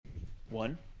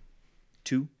1,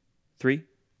 2, 3.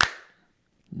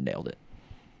 Nailed it.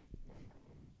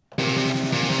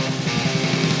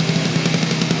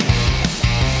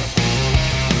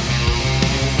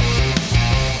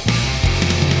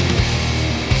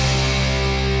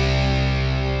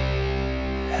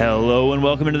 Hello and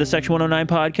welcome into the Section 109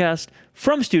 podcast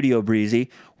from Studio Breezy.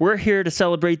 We're here to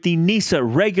celebrate the NISA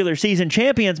regular season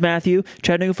champions, Matthew,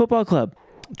 Chattanooga Football Club.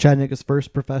 Chattanooga's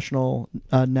first professional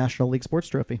National League sports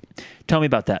trophy. Tell me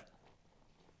about that.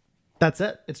 That's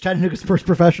it. It's Chattanooga's first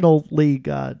professional league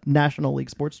National League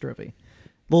sports trophy.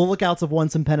 The Lookouts have won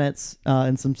some pennants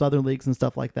in some Southern leagues and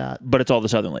stuff like that. But it's all the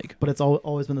Southern League. But it's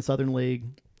always been the Southern League.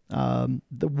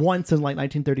 Once in like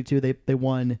 1932, they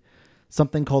won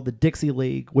something called the Dixie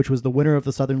League, which was the winner of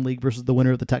the Southern League versus the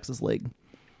winner of the Texas League.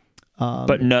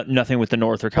 But nothing with the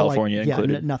North or California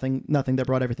included. Nothing that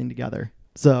brought everything together.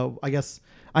 So I guess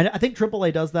I think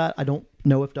AAA does that. I don't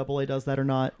know if AA does that or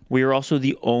not. We are also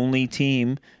the only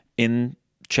team in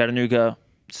Chattanooga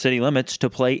city limits to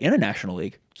play in a National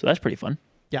League. So that's pretty fun.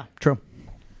 Yeah, true.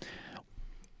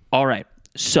 All right.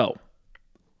 So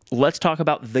let's talk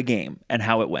about the game and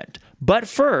how it went. But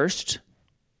first,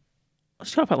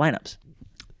 let's talk about lineups.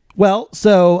 Well,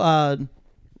 so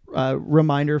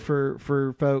reminder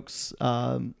for folks, it's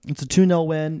a 2-0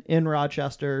 win in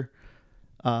Rochester.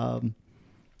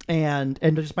 And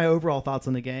just my overall thoughts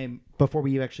on the game before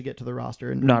we actually get to the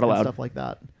roster and stuff like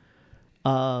that.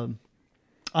 I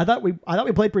thought we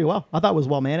played pretty well. I thought it was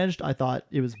well managed. I thought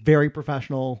it was very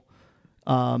professional.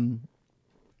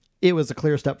 It was a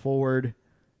clear step forward,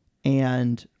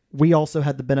 and we also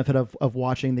had the benefit of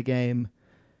watching the game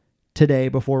today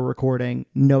before recording,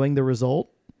 knowing the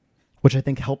result, which I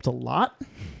think helped a lot.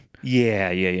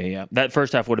 Yeah. That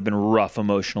first half would have been rough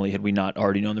emotionally had we not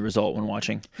already known the result when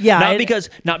watching. Yeah,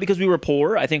 not because we were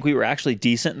poor. I think we were actually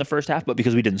decent in the first half, but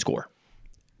because we didn't score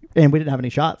and we didn't have any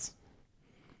shots.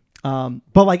 But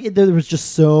there was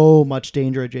just so much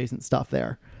danger adjacent stuff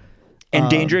there. And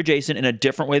danger adjacent in a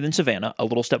different way than Savannah, a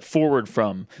little step forward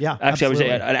from... Yeah, actually, absolutely.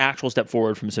 I would say an actual step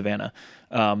forward from Savannah,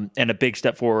 and a big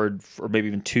step forward, or maybe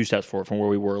even 2 steps forward from where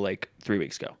we were like 3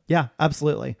 weeks ago. Yeah,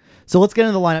 absolutely. So let's get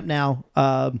into the lineup now.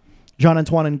 John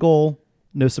Antoine in goal,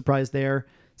 no surprise there.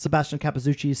 Sebastian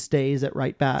Capizzucci stays at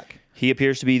right back. He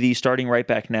appears to be the starting right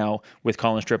back now, with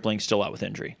Colin Stripling still out with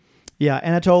injury. Yeah,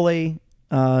 Anatoly,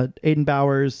 Aiden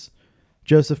Bowers,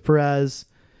 Joseph Perez,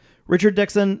 Richard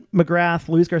Dixon, McGrath,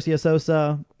 Luis Garcia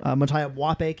Sosa, Mattia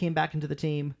Wape came back into the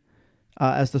team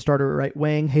as the starter at right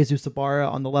wing. Jesus Sabara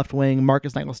on the left wing.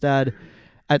 Marcus Nigelstad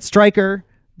at striker.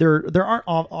 There aren't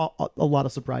a lot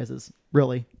of surprises,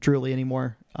 really, truly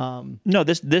anymore. No,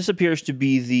 this appears to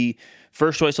be the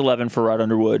first choice 11 for Rod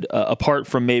Underwood, apart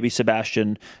from maybe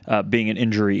Sebastian being an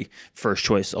injury first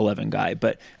choice 11 guy.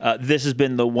 But this has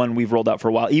been the one we've rolled out for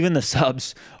a while. Even the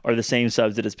subs are the same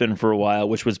subs that it's been for a while,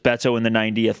 which was Beto in the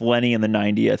 90th, Lenny in the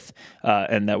 90th,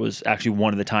 and that was actually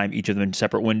one at a time, each of them in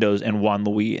separate windows, and Juan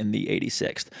Luis in the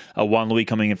 86th. Juan Luis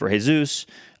coming in for Jesus,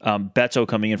 Beto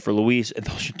coming in for Luis, and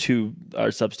those two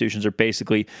substitutions are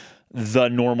basically the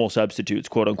normal substitutes,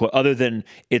 quote unquote, other than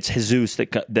it's Jesus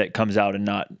that comes out and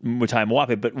not Mutai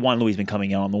Mwape, but Juan Luis been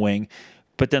coming out on the wing.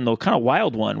 But then the kind of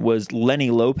wild one was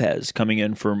Lenny Lopez coming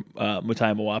in for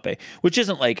Mutai Mwape, which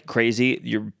isn't like crazy.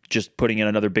 You're just putting in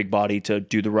another big body to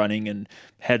do the running and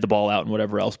head the ball out and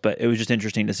whatever else. But it was just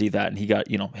interesting to see that. And he got,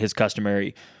 his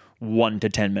customary 1 to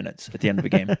 10 minutes at the end of the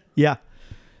game. Yeah.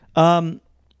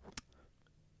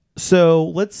 So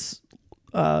let's...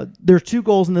 there's 2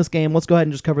 goals in this game. Let's go ahead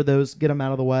and just cover those, get them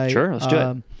out of the way. Sure, let's do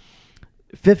it.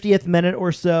 50th minute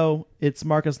or so, it's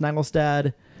Marcus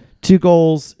Nigelstad. 2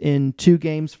 goals in 2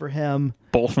 games for him.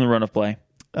 Both from the run of play.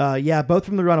 Yeah, both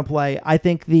from the run of play. I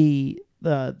think the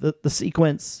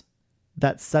sequence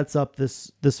that sets up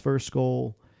this first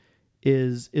goal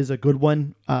is a good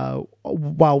one.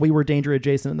 While we were danger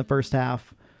adjacent in the first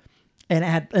half, and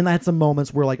I had some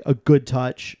moments where like a good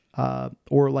touch.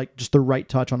 Or like just the right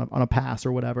touch on a pass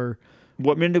or whatever.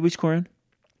 What minute did we score in?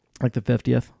 Like the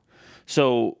 50th.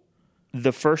 So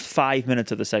the first 5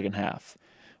 minutes of the second half,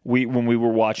 when we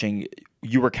were watching,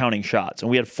 you were counting shots, and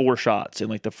we had 4 shots in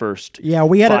like the first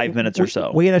 5 minutes or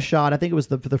so. We had a shot. I think it was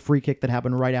the free kick that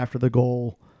happened right after the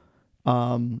goal.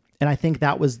 And I think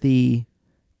that was the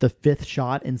 5th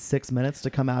shot in 6 minutes to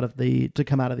come out of the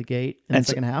gate in the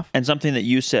second half. And something that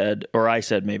you said, or I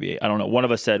said maybe, I don't know, one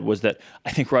of us said was that I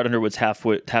think Rod Underwood's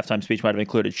halftime speech might have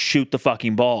included shoot the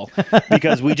fucking ball,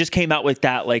 because we just came out with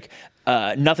that like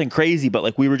nothing crazy, but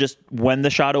like we were just, when the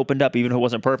shot opened up, even if it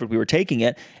wasn't perfect, we were taking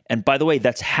it. And by the way,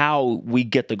 that's how we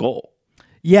get the goal.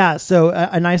 Yeah, so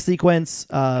a nice sequence.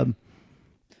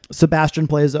 Sebastian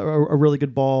plays a really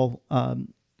good ball.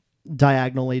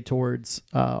 diagonally towards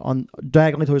Mataya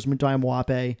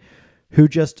Mwape, who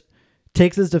just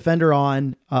takes his defender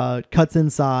on, cuts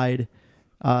inside,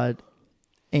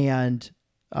 and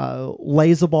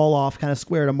lays the ball off kind of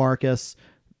square to Marcus.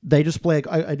 They just play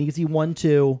an easy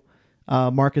 1-2.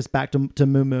 Marcus back to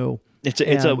Mumu.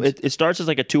 It starts as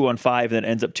like a 2-on-5 and then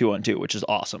ends up 2-on-2, which is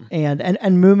awesome. And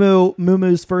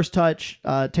Mumu's first touch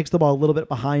takes the ball a little bit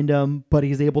behind him, but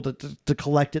he's able to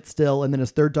collect it still, and then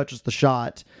his third touch is the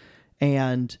shot.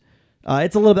 And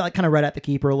it's a little bit like kind of right at the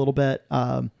keeper a little bit,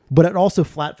 but it also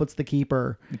flat foots the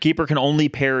keeper. The keeper can only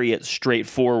parry it straight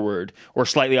forward or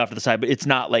slightly off to the side, but it's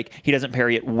not like he doesn't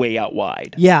parry it way out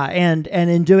wide. Yeah, and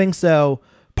in doing so,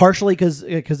 partially because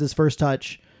his first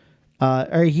touch,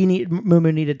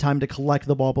 Mumu needed time to collect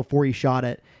the ball before he shot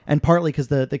it, and partly because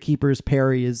the keeper's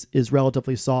parry is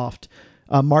relatively soft.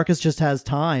 Marcus just has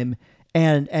time,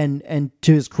 and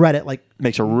to his credit, like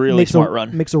makes a really smart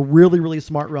run. Makes a really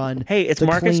smart run. Hey, it's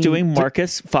Marcus doing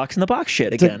Marcus Fox in the box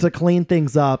shit again to clean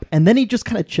things up, and then he just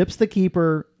kind of chips the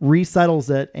keeper,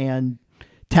 resettles it, and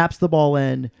taps the ball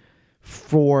in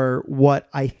for what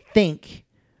I think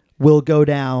will go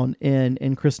down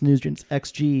in Chris Nugent's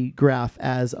XG graph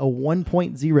as a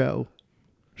 1.0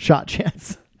 shot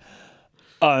chance.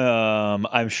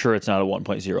 I'm sure it's not a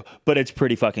 1.0, but it's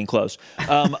pretty fucking close.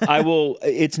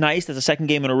 It's nice that the second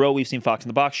game in a row we've seen Fox in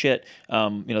the box shit.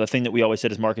 The thing that we always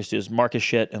said is Marcus does Marcus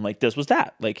shit, and like this was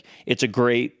that. Like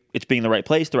it's being in the right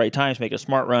place, the right time, it's making a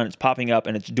smart run, it's popping up,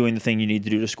 and it's doing the thing you need to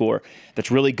do to score. That's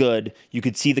really good. You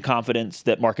could see the confidence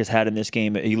that Marcus had in this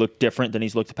game. He looked different than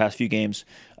he's looked the past few games.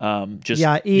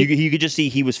 You could just see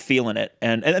he was feeling it,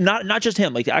 and not just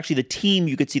him. Like actually, the team,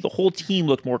 you could see the whole team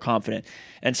looked more confident.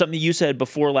 And something you said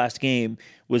before last game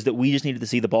was that we just needed to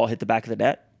see the ball hit the back of the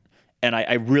net, and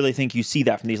I really think you see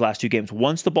that from these last two games.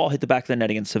 Once the ball hit the back of the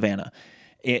net against Savannah,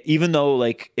 even though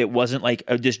like it wasn't like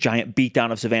this giant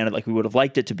beatdown of Savannah like we would have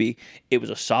liked it to be, it was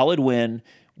a solid win.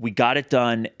 We got it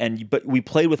done, but we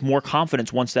played with more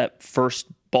confidence once that first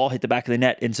ball hit the back of the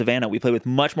net in Savannah. We played with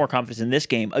much more confidence in this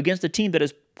game against a team that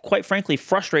has quite frankly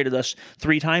frustrated us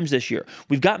 3 times this year.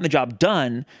 We've gotten the job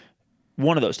done. Two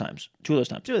of those times. Two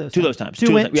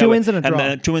wins and a draw. And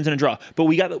then 2 wins and a draw.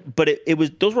 But it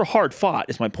was those were hard fought,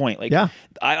 is my point. Like, yeah.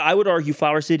 I would argue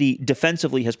Flower City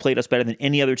defensively has played us better than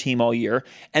any other team all year.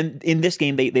 And in this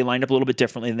game, they lined up a little bit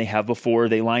differently than they have before.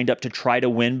 They lined up to try to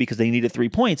win because they needed 3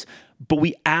 points. But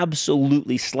we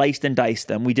absolutely sliced and diced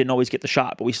them. We didn't always get the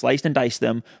shot, but we sliced and diced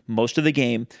them most of the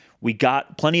game. We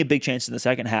got plenty of big chances in the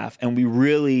second half, and we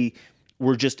really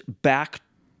were just back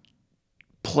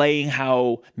playing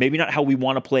maybe not how we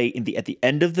want to play at the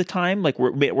end of the time. Like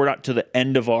we're not to the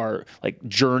end of our like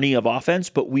journey of offense,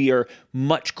 but we are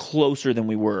much closer than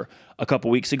we were a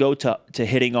couple weeks ago to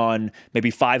hitting on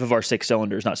maybe 5 of our 6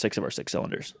 cylinders, not 6 of our 6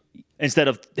 cylinders, instead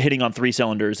of hitting on 3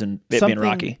 cylinders and it being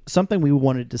rocky. Something we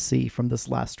wanted to see from this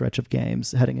last stretch of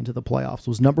games heading into the playoffs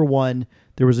was, number one,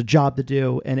 there was a job to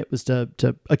do, and it was to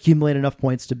accumulate enough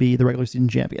points to be the regular season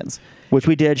champions, which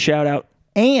we did. Shout out.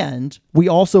 And we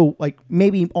also, like,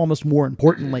 maybe almost more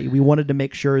importantly, we wanted to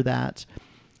make sure that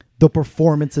the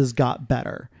performances got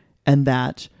better, and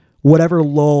that whatever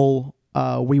lull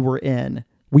we were in,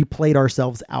 we played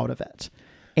ourselves out of it.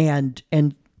 And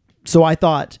so I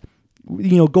thought,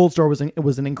 Gold Star was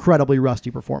an incredibly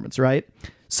rusty performance, right?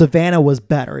 Savannah was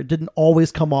better. It didn't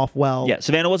always come off well. Yeah,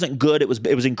 Savannah wasn't good. It was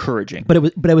encouraging, but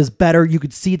it was better. You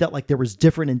could see that like there was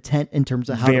different intent in terms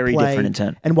of how to play. Very different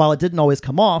intent. And while it didn't always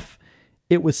come off,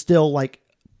 it was still like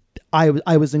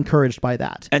I was encouraged by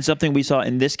that. And something we saw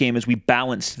in this game is we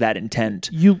balanced that intent.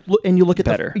 You look at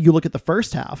the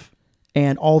first half,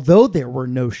 and although there were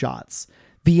no shots,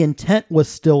 the intent was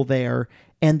still there,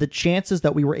 and the chances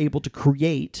that we were able to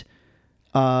create,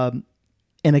 and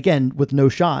again with no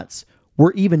shots,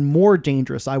 were even more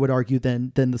dangerous, I would argue,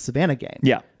 than the Savannah game.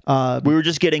 Yeah. We were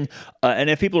just getting, and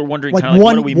if people are wondering, like,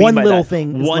 what do we mean by that?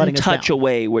 One touch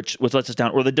away, which lets us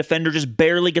down, or the defender just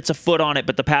barely gets a foot on it,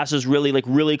 but the pass is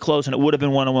really close, and it would have been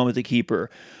 1-on-1 with the keeper.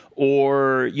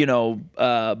 Or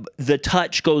the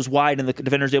touch goes wide, and the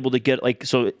defender's able to get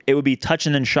so it would be touch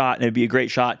and then shot, and it'd be a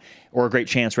great shot or a great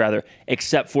chance rather,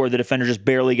 except for the defender just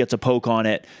barely gets a poke on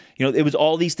it. It was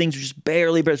all these things just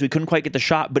barely, so we couldn't quite get the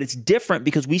shot. But it's different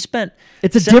because we spent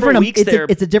several weeks there.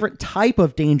 It's a different type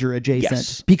of danger adjacent,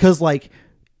 yes. Because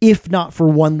if not for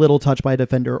one little touch by a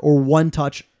defender or one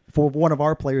touch for one of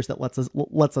our players that lets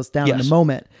us down in a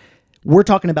moment, we're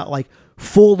talking about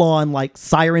full on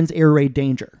sirens air raid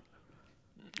danger.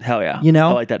 Hell yeah.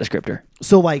 I like that descriptor.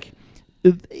 So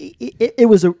it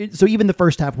was so even the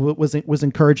first half was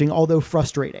encouraging, although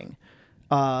frustrating,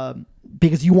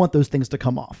 because you want those things to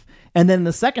come off. And then in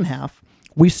the second half,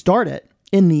 we start it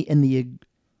in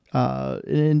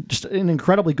just an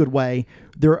incredibly good way.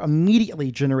 They're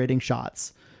immediately generating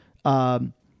shots.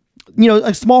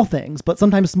 Like small things, but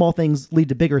sometimes small things lead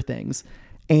to bigger things.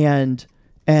 And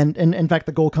in fact,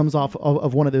 the goal comes off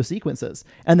of one of those sequences.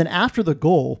 And then after the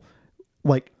goal,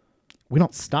 like, we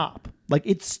don't stop. Like,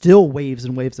 it's still waves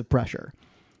and waves of pressure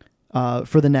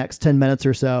for the next 10 minutes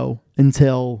or so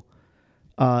until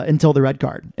the red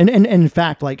card. And in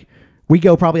fact, like, we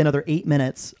go probably another 8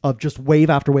 minutes of just wave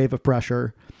after wave of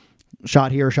pressure,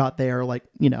 shot here, shot there, like,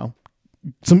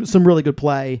 some really good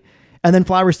play. And then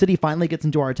Flower City finally gets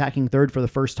into our attacking third for the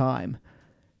first time,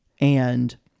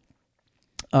 and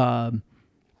has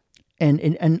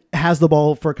the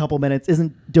ball for a couple minutes,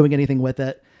 isn't doing anything with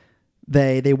it.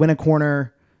 They win a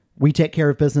corner, we take care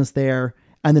of business there,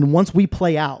 and then once we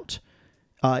play out,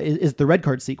 is the red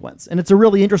card sequence, and it's a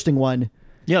really interesting one.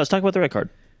 Yeah, let's talk about the red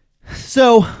card.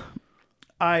 So,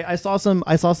 I saw some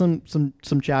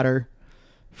chatter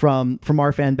from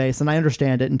our fan base, and I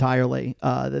understand it entirely,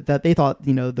 that they thought,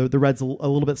 the Reds a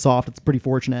little bit soft. It's pretty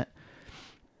fortunate.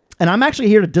 And I'm actually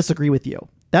here to disagree with you.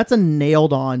 That's a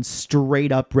nailed on,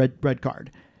 straight up red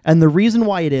card. And the reason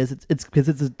why it is, it's because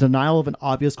it's a denial of an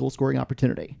obvious goal scoring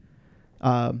opportunity.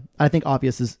 I think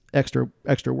obvious is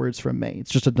extra words from me.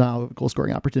 It's just a denial of a goal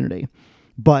scoring opportunity.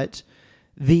 But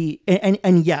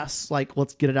and yes, like,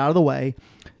 let's get it out of the way.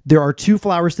 There are two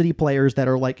Flower City players that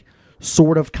are like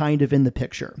sort of kind of in the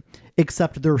picture,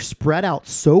 except they're spread out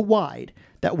so wide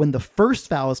that when the first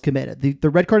foul is committed, the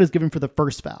red card is given for the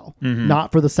first foul,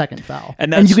 not for the second foul.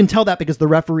 And you can tell that because the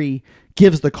referee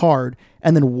gives the card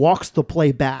and then walks the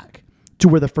play back to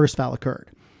where the first foul occurred.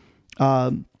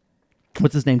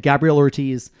 What's his name? Gabriel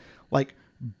Ortiz, like,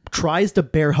 tries to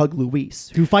bear hug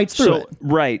Luis, who fights through it.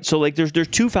 Right. So, like, there's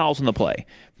two fouls in the play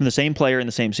from the same player in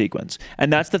the same sequence.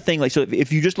 And that's the thing. Like, so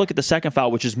if you just look at the second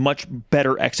foul, which is much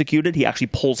better executed, he actually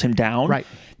pulls him down. Right.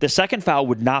 The second foul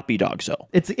would not be dogso.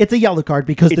 It's a yellow card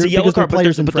because it's a yellow card,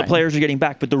 players but the players are getting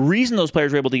back. But the reason those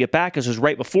players are able to get back is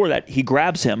right before that, he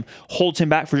grabs him, holds him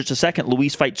back for just a second.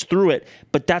 Luis fights through it,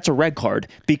 but that's a red card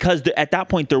because at that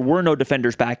point there were no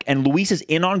defenders back, and Luis is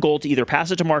in on goal to either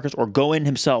pass it to Marcus or go in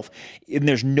himself, and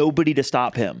there's nobody to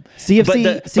stop him.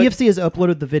 CFC has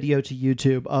uploaded the video to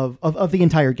YouTube of the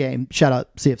entire game. Shout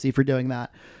out CFC for doing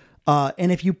that.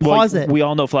 And if you pause it, we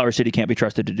all know Flower City can't be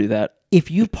trusted to do that. If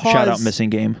you pause, shout out missing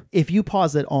game. If you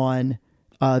pause it on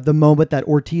the moment that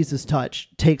Ortiz's touch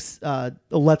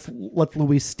lets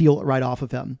Luis steal it right off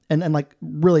of him, and like,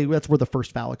 really, that's where the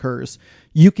first foul occurs.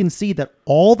 You can see that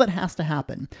all that has to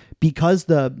happen because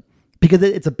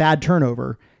it's a bad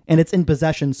turnover and it's in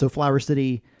possession. So Flower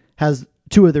City has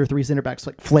two of their three center backs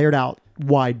like flared out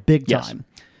wide, big time.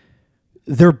 Yes.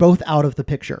 They're both out of the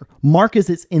picture. Marcus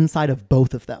is inside of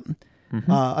both of them.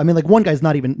 I mean, like, one guy's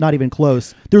not even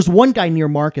close. There's one guy near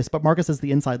Marcus, but Marcus has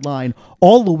the inside line.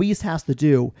 All Luis has to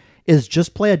do is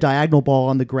just play a diagonal ball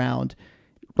on the ground,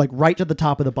 like right to the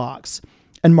top of the box,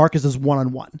 and Marcus is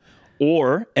one-on-one.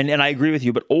 Or, and I agree with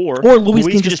you, but or Luis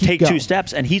can just take two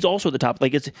steps and he's also at the top.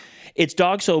 Like, it's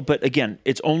dogso, but again,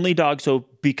 it's only dogso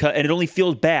because, and it only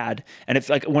feels bad. And if,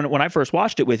 like, when I first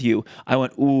watched it with you, I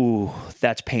went, ooh,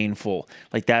 that's painful.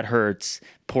 Like, that hurts.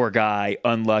 Poor guy,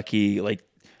 unlucky. Like,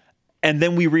 and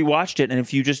then we rewatched it, and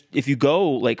if you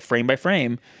go like frame by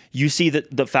frame, you see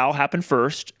that the foul happened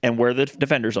first and where the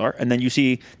defenders are, and then you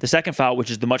see the second foul,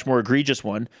 which is the much more egregious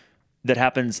one, that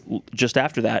happens just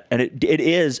after that, and it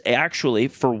is actually,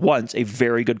 for once, a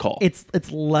very good call.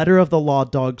 It's letter of the law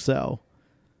dogso,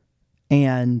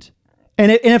 and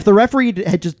if the referee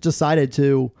had just decided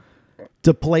to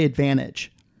play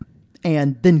advantage,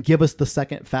 and then give us the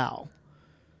second foul,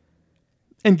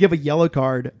 and give a yellow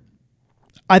card,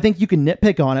 I think you can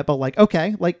nitpick on it, but like,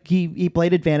 okay, like he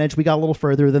played advantage, we got a little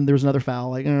further, then there's another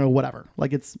foul, like, whatever.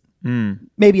 Like, it's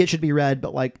maybe it should be red,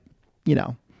 but like,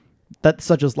 that's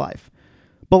such is life.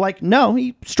 But like, no,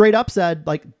 he straight up said,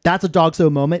 like, that's a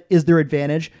dogso moment. Is there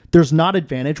advantage? There's not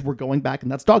advantage. We're going back,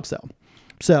 and that's dogso.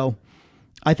 So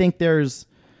I think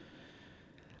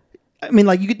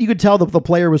like, you could tell the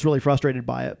player was really frustrated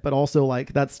by it, but also,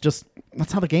 like, that's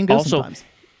how the game goes sometimes.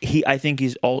 I think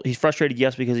he's frustrated,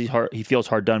 yes, because he feels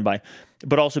hard done by,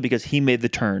 but also because he made the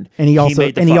turn, and he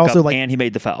made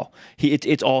the foul.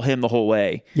 It's all him the whole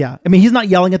way. Yeah, I mean, he's not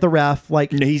yelling at the ref.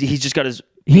 Like, no, he's just got his.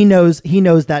 He knows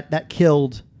that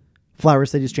killed Flower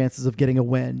City's chances of getting a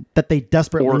win that they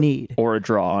desperately need, or a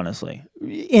draw. Honestly,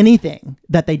 anything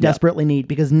that they desperately need,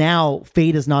 because now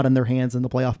fate is not in their hands in the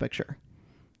playoff picture.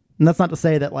 And that's not to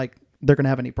say that, like, they're going to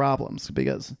have any problems,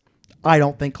 because I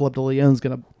don't think Club de Leon's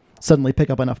going to suddenly pick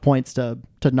up enough points to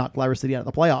knock Flower City out of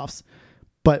the playoffs.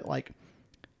 But, like,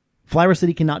 Flower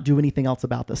City cannot do anything else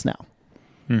about this now.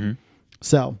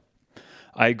 So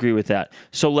I agree with that.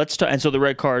 So let's and so the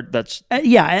red card, that's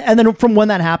and then from when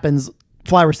that happens,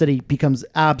 Flower City becomes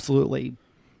absolutely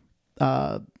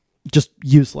just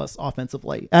useless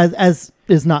offensively, as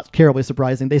is not terribly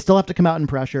surprising. They still have to come out and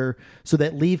pressure, so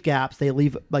they leave gaps, they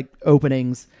leave like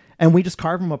openings, and we just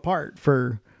carve them apart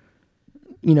for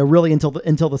really until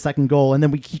the second goal, and then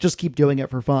we just keep doing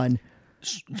it for fun.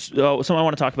 So something I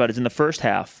want to talk about is in the first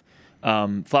half,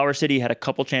 Flower City had a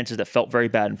couple chances that felt very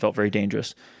bad and felt very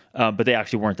dangerous. But they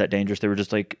actually weren't that dangerous. They were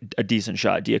just like a decent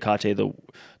shot. Diakate,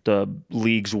 the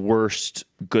league's worst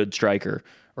good striker,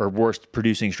 or worst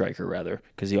producing striker rather,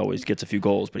 because he always gets a few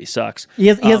goals, but he sucks. He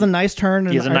has a nice turn,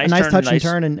 he has a nice touch and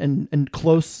turn, and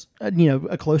close,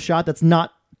 a close shot that's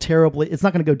not terribly. It's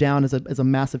not going to go down as a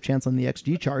massive chance on the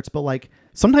XG charts, but like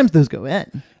sometimes those go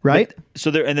in, right?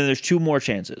 And then there's two more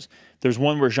chances. There's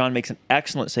one where Jean makes an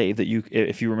excellent save that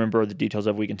if you remember the details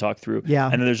of, we can talk through. Yeah.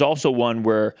 And then there's also one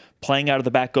where playing out of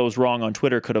the back goes wrong on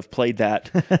Twitter could have played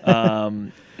that.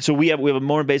 So we have a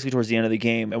moment basically towards the end of the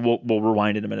game, and we'll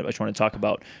rewind in a minute. But I just want to talk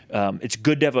about it's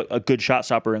good to have a good shot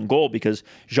stopper in goal, because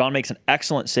Jean makes an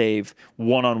excellent save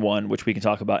 1-on-1, which we can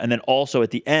talk about, and then also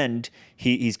at the end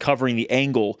he's covering the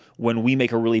angle when we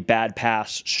make a really bad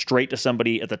pass straight to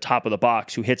somebody at the top of the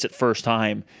box who hits it first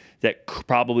time that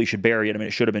probably should bury it. I mean,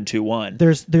 it should have been 2-1.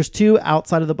 There's two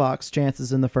outside of the box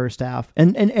chances in the first half,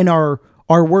 and our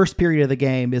worst period of the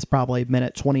game is probably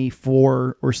minute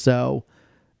 24 or so.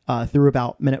 Through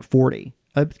about minute 40,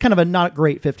 kind of a not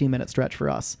great 15-minute stretch for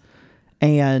us.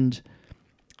 And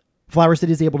Flower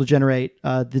City is able to generate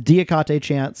the Diakate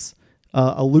chance,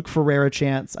 a Luke Ferreira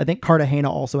chance. I think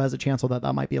Cartagena also has a chance, although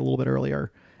that might be a little bit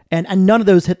earlier. And none of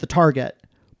those hit the target,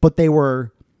 but they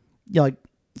were like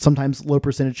sometimes low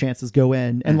percentage chances go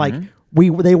in. And like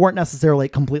they weren't necessarily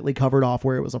completely covered off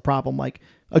where it was a problem. Like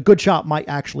a good shot might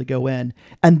actually go in.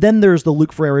 And then there's the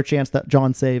Luke Ferreira chance that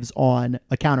John saves on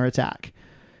a counterattack.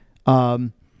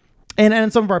 And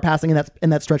some of our passing in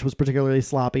that stretch was particularly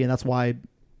sloppy, and that's why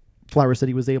Flower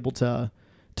City was able to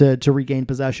regain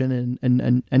possession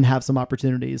and have some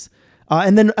opportunities.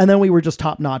 And then we were just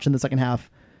top notch in the second half,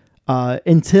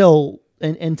 until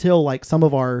like some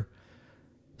of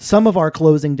our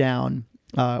closing down,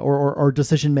 or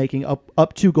decision making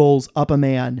up 2 goals, up a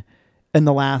man in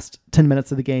the last 10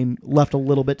 minutes of the game left a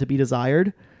little bit to be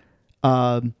desired.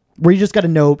 Where you just got to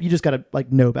know better. You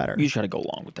just got to go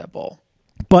along with that ball.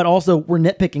 But also, we're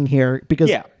nitpicking here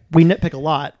because we nitpick a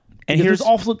lot. And there's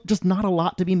also just not a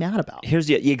lot to be mad about.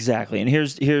 Exactly. And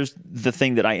here's the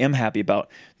thing that I am happy about.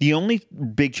 The only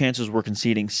big chances we're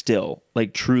conceding still,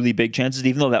 like truly big chances,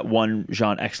 even though that one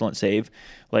Jean excellent save,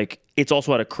 like it's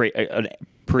also at a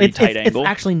pretty tight angle. It's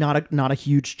actually not a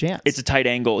huge chance. It's a tight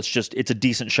angle. It's a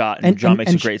decent shot, and John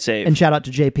makes a great save. And shout out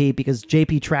to JP, because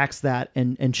JP tracks that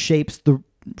and shapes the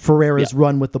Ferreira's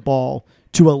run with the ball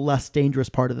to a less dangerous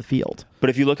part of the field.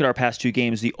 But if you look at our past 2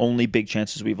 games, the only big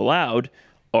chances we've allowed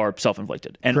are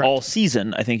self-inflicted. And Correct. all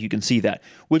season, I think you can see that,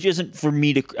 which isn't for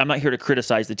me to, I'm not here to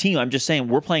criticize the team. I'm just saying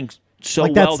we're playing so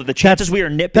well that the chances we are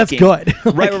nitpicking. That's good.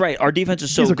 Right. Our defense is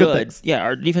so good. Yeah,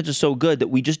 our defense is so good that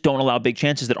we just don't allow big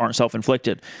chances that aren't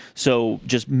self-inflicted. So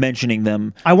just mentioning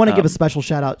them. I want to give a special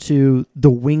shout out to the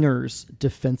wingers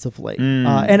defensively.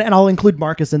 And I'll include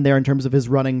Marcus in there in terms of his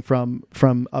running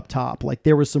from up top. Like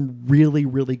there was some really,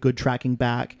 really good tracking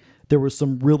back. There was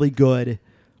some really good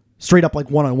straight up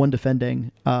like one-on-one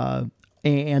defending.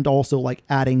 And also like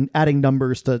adding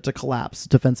numbers to collapse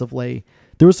defensively.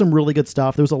 There was some really good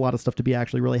stuff. There was a lot of stuff to be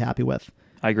actually really happy with.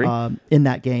 I agree. In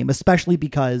that game, especially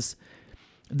because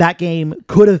that game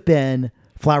could have been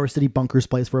Flower City Bunkers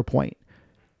plays for a point.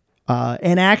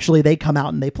 And actually they come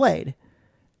out and they played.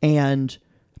 And,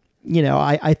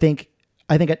 I think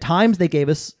at times they gave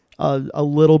us a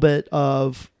little bit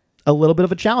of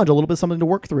a challenge, a little bit of something to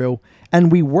work through.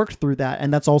 And we worked through that.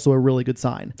 And that's also a really good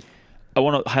sign. I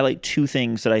want to highlight 2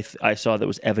 things that I saw that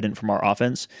was evident from our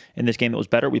offense. In this game, it was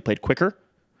better. We played quicker.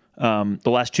 The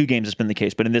last 2 games has been the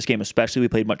case, but in this game especially, we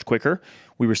played much quicker.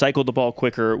 We recycled the ball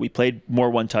quicker. We played more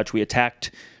one touch. We attacked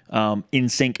in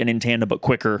sync and in tandem, but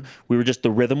quicker. We were just,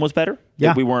 the rhythm was better.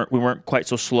 Yeah, we weren't quite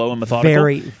so slow and methodical.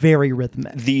 Very, very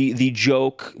rhythmic. The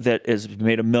joke that is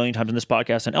made a million times in this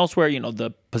podcast and elsewhere,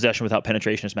 the possession without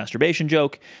penetration is masturbation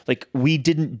joke. Like we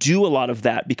didn't do a lot of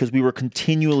that because we were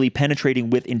continually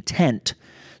penetrating with intent.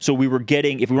 So we were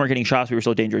getting, if we weren't getting shots, we were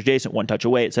still danger adjacent, one touch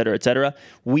away, et cetera, et cetera.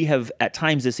 We have at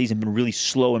times this season been really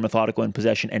slow and methodical in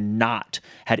possession and not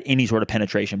had any sort of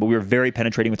penetration. But we were very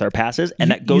penetrating with our passes,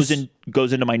 and that goes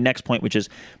into my next point, which is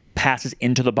passes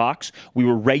into the box. We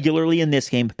were regularly in this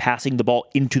game passing the ball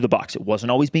into the box. It wasn't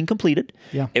always being completed,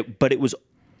 but it was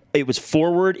it was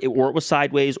forward, or it was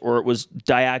sideways, or it was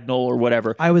diagonal, or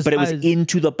whatever. But it was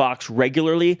into the box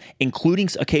regularly, including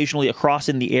occasionally across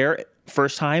in the air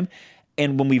first time.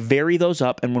 And when we vary those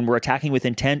up, and when we're attacking with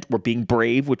intent, we're being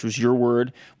brave, which was your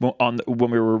word when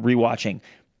we were rewatching.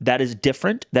 That is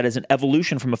different. That is an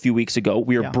evolution from a few weeks ago.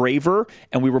 We are braver,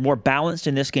 and we were more balanced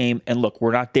in this game. And look,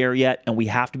 we're not there yet, and we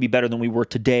have to be better than we were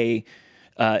today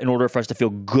in order for us to feel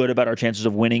good about our chances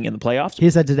of winning in the playoffs. He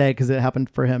said today because it happened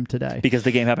for him today. Because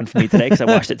the game happened for me today, because I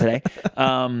watched it today.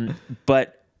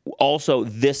 But also,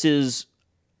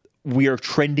 we are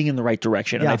trending in the right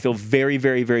direction, and I feel very,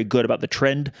 very, very good about the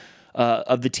trend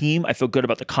of the team. I feel good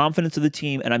about the confidence of the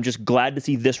team, and I'm just glad to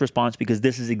see this response, because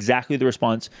this is exactly the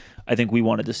response I think we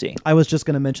wanted to see. I was just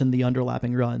going to mention the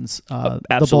underlapping runs. The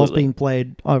Absolutely. balls being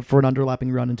played for an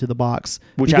underlapping run into the box.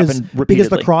 Which happened repeatedly. Because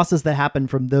the crosses that happen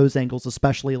from those angles,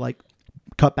 especially like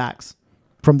cutbacks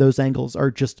from those angles,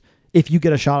 are just, if you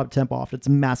get a shot up tempo off, it's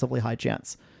a massively high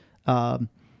chance. And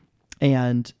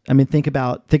I mean, think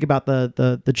about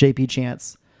the JP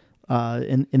chance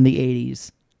in the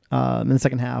 80s. In the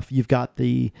second half, you've got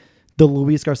the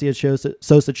Luis Garcia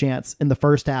Sosa chance in the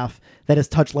first half that his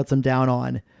touch lets him down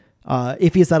on.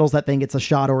 If he settles that thing, it's a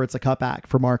shot or it's a cutback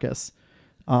for Marcus.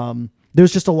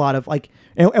 There's just a lot of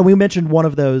and we mentioned one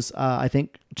of those, I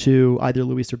think, to either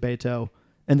Luis or Beto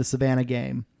in the Savannah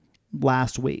game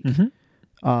last week.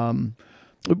 Mm-hmm.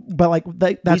 But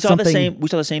that's we saw something. We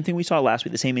saw the same thing we saw last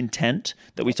week. The same intent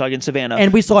that we saw against Savannah,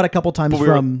 and we saw it a couple times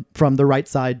from the right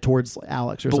side towards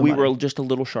Alex. But somebody. We were just a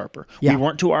little sharper. Yeah. We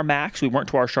weren't to our max. We weren't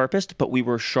to our sharpest, but we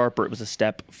were sharper. It was a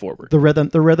step forward. The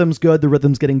rhythm's good. The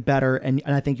rhythm's getting better, and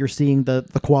I think you're seeing the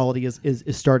quality is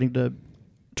starting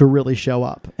to really show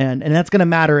up, and that's going to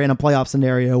matter in a playoff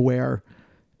scenario where,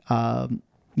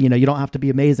 you don't have to be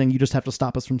amazing. You just have to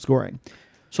stop us from scoring.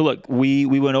 So look, we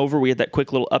went over, we had that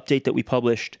quick little update that we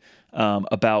published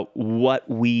about what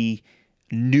we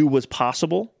knew was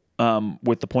possible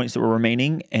with the points that were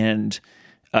remaining. And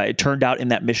it turned out in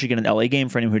that Michigan and LA game,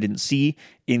 for anyone who didn't see,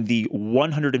 in the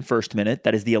 101st minute,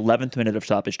 that is the 11th minute of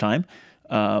stoppage time,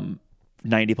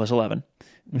 90 plus 11,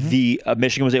 mm-hmm. the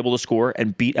Michigan was able to score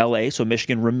and beat LA. So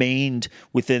Michigan remained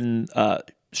within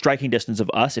striking distance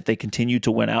of us if they continued to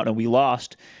win out, and we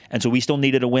lost. And so we still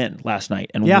needed a win last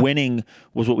night, and winning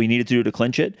was what we needed to do to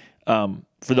clinch it.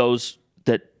 For those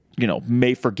that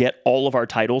may forget, all of our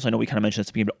titles, I know we kind of mentioned this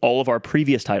at the beginning, but all of our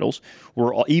previous titles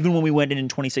were even when we went in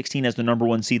 2016 as the number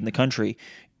one seed in the country,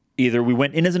 either we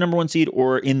went in as a number one seed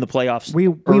or in the playoffs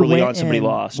early on somebody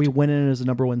lost. We went in as a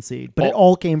number one seed, but it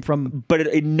all came from. But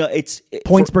it's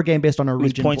points per game based on our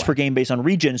region. Points per game based on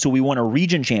region. So we won a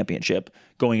region championship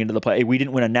going into the play. We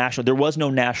didn't win a national. There was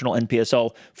no national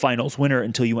NPSL finals winner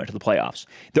until you went to the playoffs.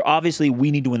 Obviously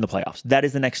we need to win the playoffs. That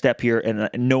is the next step here, and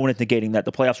no one is negating that.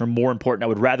 The playoffs are more important. I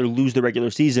would rather lose the regular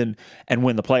season and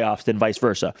win the playoffs than vice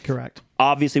versa. Correct.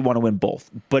 Obviously want to win both,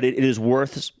 but it is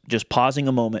worth just pausing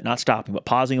a moment, not stopping, but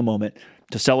pausing a moment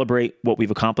to celebrate what we've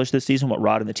accomplished this season, what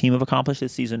Rod and the team have accomplished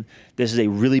this season. This is a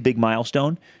really big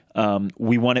milestone.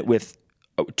 We won it with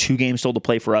 2 games still to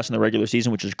play for us in the regular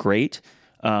season, which is great.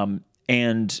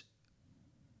 And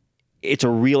it's a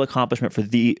real accomplishment for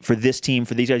this team,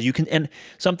 for these guys. And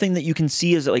something that you can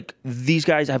see is like these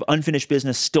guys have unfinished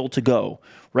business still to go,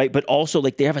 right? But also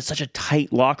like they have such a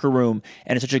tight locker room,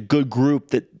 and it's such a good group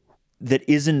that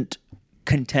isn't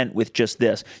content with just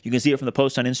this. You can see it from the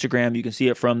posts on Instagram. You can see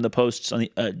it from the posts on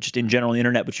the, just in general on the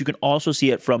internet, but you can also see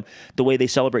it from the way they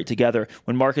celebrate together.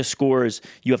 When Marcus scores,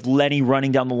 you have Lenny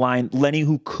running down the line. Lenny,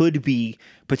 who could be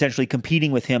potentially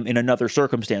competing with him in another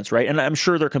circumstance, right? And I'm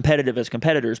sure they're competitive as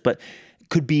competitors, but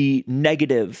could be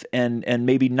negative and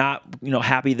maybe not,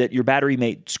 happy that your battery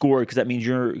mate scored because that means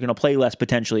you're going to play less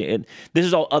potentially. And this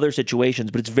is all other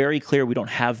situations, but it's very clear we don't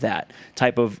have that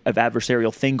type of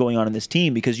adversarial thing going on in this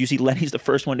team, because you see Lenny's the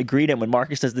first one to greet him. When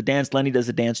Marcus does the dance, Lenny does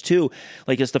the dance too.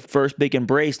 Like it's the first big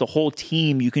embrace. The whole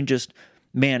team, you can just,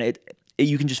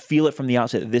 you can just feel it from the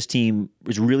outset that this team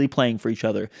is really playing for each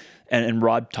other. And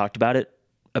Rod talked about it,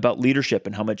 about leadership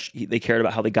and how much they cared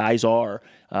about how the guys are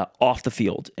off the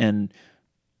field. And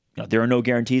there are no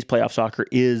guarantees. Playoff soccer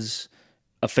is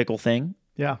a fickle thing.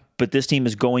 Yeah. But this team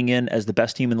is going in as the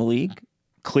best team in the league.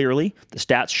 Clearly, the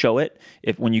stats show it.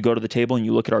 When you go to the table and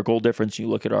you look at our goal difference, you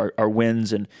look at our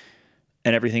wins and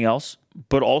everything else.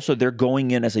 But also, they're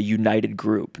going in as a united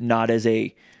group, not as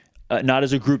a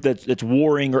group that's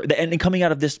warring and coming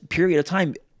out of this period of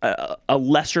time.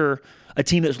 A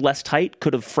team that's less tight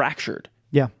could have fractured.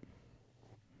 Yeah.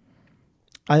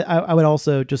 I would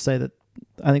also just say that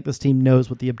I think this team knows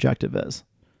what the objective is.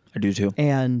 I do too.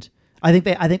 And I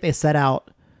think they set out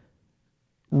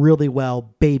really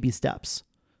well baby steps.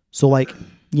 So like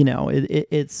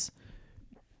It's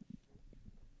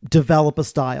develop a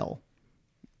style,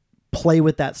 play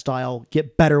with that style,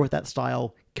 get better with that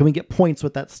style. Can we get points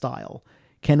with that style?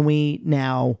 Can we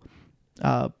now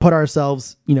put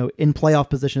ourselves, in playoff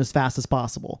position as fast as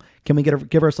possible? Can we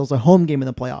give ourselves a home game in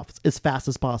the playoffs as fast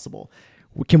as possible?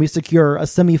 Can we secure a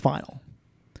semifinal?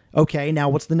 Okay, now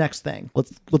what's the next thing?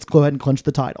 Let's go ahead and clinch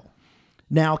the title.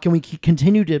 Now, can we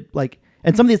continue to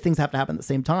and some of these things have to happen at the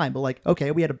same time, but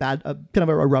okay, we had a kind of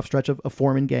a rough stretch of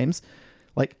form in games.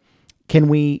 Can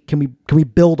we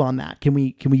build on that? Can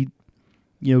we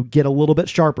get a little bit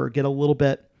sharper, get a little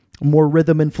bit more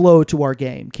rhythm and flow to our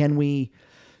game? Can we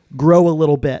grow a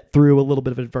little bit through a little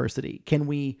bit of adversity? Can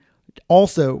we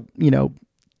also,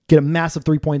 get a massive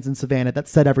 3 points in Savannah that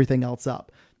set everything else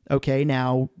up? Okay,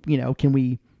 now, can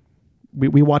we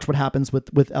watch what happens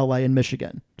with LA and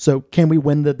Michigan? So can we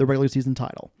win the regular season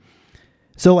title?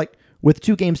 So with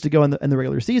 2 games to go in the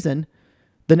regular season,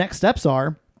 the next steps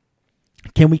are,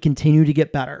 can we continue to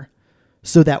get better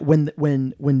so that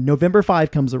when November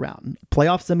 5 comes around,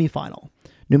 playoff semifinal,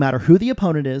 no matter who the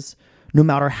opponent is, no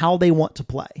matter how they want to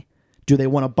play, do they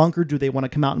want to bunker? Do they want to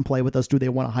come out and play with us? Do they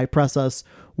want to high press us?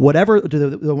 Whatever,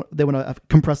 do they want to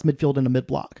compress midfield in a mid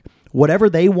block? Whatever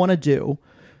they want to do,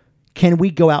 can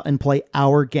we go out and play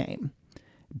our game,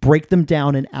 break them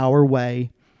down in our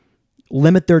way,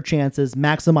 limit their chances,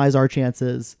 maximize our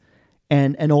chances,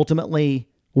 and ultimately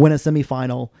win a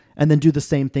semifinal, and then do the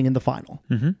same thing in the final,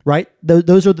 right?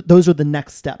 Those are the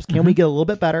next steps. Can we get a little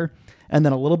bit better, and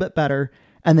then a little bit better,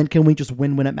 and then can we just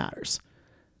win when it matters?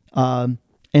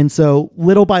 And so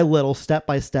little by little, step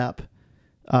by step,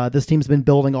 this team's been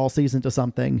building all season to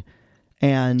something.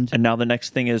 And now the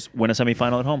next thing is win a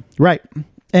semifinal at home. Right.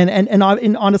 And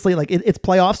honestly, it's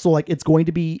playoffs. So it's going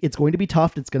to be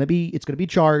tough. It's going to be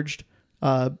charged,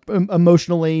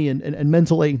 emotionally and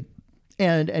mentally,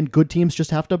 and good teams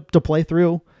just have to play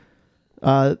through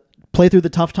the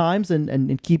tough times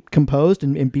and keep composed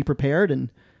and be prepared.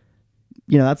 And,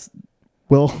 that's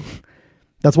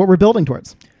what we're building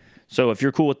towards. So if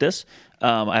you're cool with this,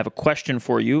 I have a question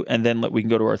for you, and then we can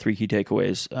go to our 3 key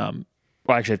takeaways.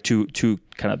 Well, actually, I have two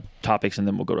kind of topics, and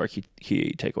then we'll go to our key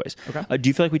takeaways. Okay. Do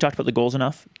you feel like we talked about the goals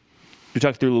enough? Did we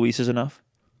talk through Luis's enough?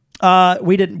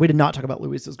 We did not talk about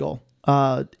Luis's goal.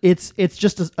 It's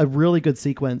just a really good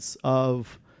sequence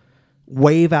of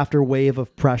wave after wave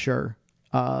of pressure.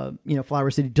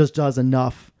 Flower City just does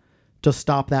enough to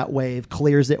stop that wave,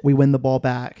 clears it. We win the ball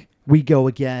back. We go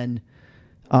again.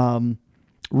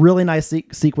 Really nice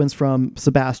sequence from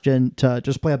Sebastian to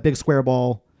just play a big square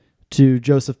ball to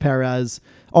Joseph Perez.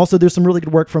 Also, there's some really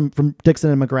good work from Dixon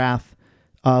and McGrath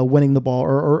winning the ball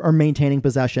or maintaining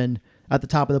possession at the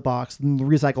top of the box. And the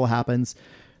recycle happens.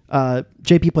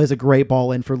 JP plays a great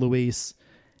ball in for Luis.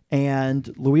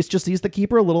 And Luis just sees the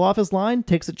keeper a little off his line,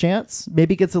 takes a chance,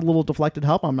 maybe gets a little deflected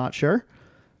help, I'm not sure.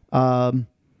 And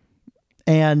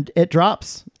it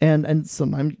drops. And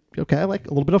sometimes, okay, like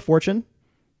a little bit of fortune,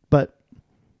 but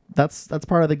that's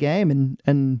part of the game.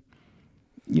 And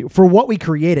for what we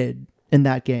created in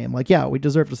that game, we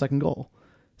deserved a second goal.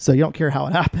 So you don't care how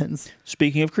it happens.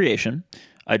 Speaking of creation,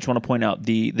 I just want to point out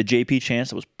the JP chance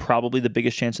that was probably the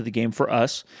biggest chance of the game for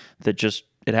us. That just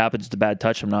it happens. It's a bad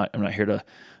touch. I'm not here to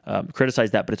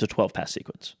criticize that, but it's a 12 pass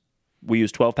sequence. We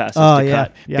used 12 passes to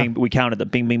cut. Yeah. Bing, we counted them.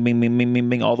 Bing, bing, bing, bing, bing, bing,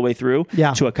 bing, all the way through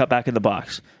to a cut back in the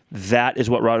box. That is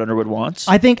what Rod Underwood wants.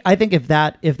 I think if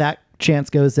that chance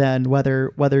goes in,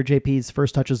 whether JP's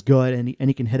first touch is good and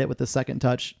he can hit it with the second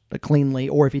touch cleanly,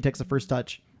 or if he takes the first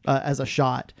touch as a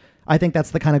shot, I think that's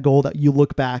the kind of goal that you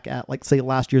look back at, say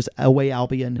last year's away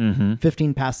Albion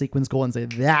 15 pass sequence goal and say,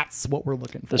 that's what we're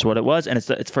looking for. That's what it was. And it's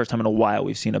the first time in a while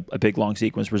we've seen a big long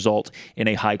sequence result in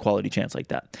a high quality chance like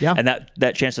that. Yeah. And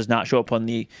that chance does not show up on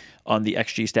the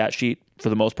XG stat sheet for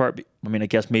the most part. I mean, I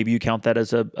guess maybe you count that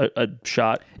as a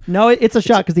shot. No, it's a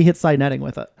shot because he hits side netting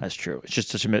with it. That's true. It's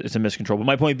just it's a miscontrol. But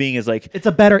my point being is it's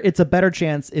a better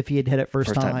chance if he had hit it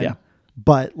first time. Yeah.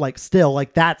 But still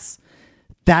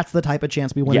that's the type of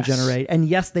chance we want to generate. And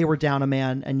yes, they were down a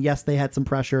man, and yes, they had some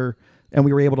pressure, and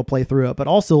we were able to play through it. But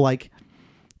also,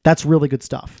 that's really good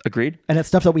stuff. Agreed. And it's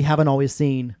stuff that we haven't always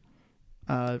seen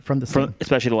from the team.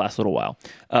 Especially the last little while.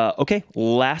 Okay,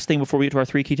 last thing before we get to our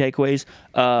 3 key takeaways.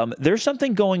 There's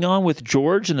something going on with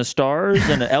George and the Stars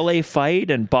and an LA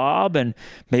fight and Bob and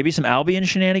maybe some Albion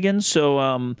shenanigans.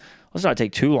 So let's not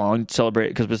take too long to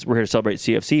celebrate, because we're here to celebrate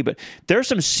CFC, but there's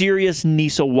some serious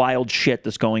NISA wild shit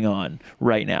that's going on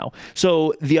right now.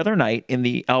 So the other night in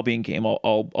the Albion game,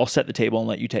 I'll set the table and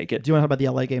let you take it. Do you want to talk about the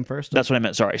LA game first? That's what I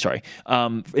meant. Sorry.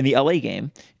 In the LA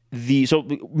game, So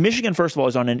Michigan, first of all,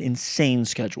 is on an insane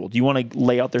schedule. Do you want to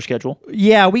lay out their schedule?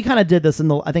 Yeah, we kind of did this in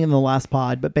the last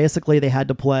pod, but basically they had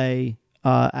to play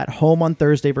at home on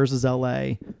Thursday versus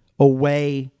LA,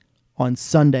 away on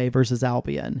Sunday versus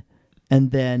Albion,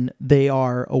 and then they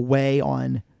are away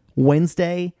on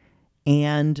Wednesday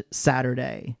and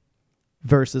Saturday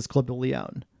versus Club de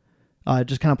Leon.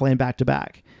 Just kind of playing back to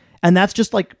back. And that's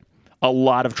just like a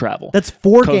lot of travel. That's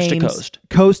 4 coast games, to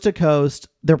coast to coast.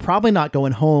 They're probably not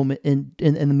going home in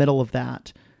the middle of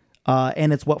that.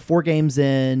 And it's 4 games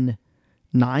in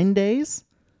 9 days?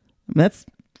 I mean, that's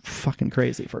fucking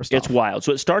crazy, first off. It's wild.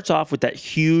 So it starts off with that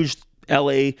huge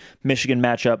LA-Michigan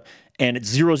matchup, and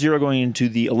it's 0-0 going into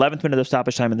the 11th minute of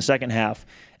stoppage time in the second half.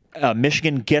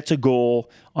 Michigan gets a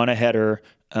goal on a header.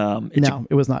 No,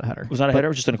 it was not a header. Was not a header? It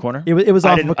was just in a corner? It was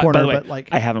off of a corner, by the way, but like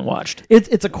I haven't watched.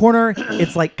 It's a corner.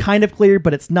 It's like kind of clear,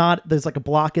 but it's not. There's like a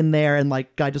block in there, and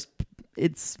like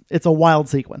it's a wild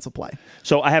sequence of play.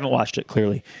 So I haven't watched it,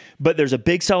 clearly. But there's a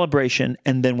big celebration,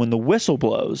 and then when the whistle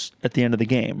blows at the end of the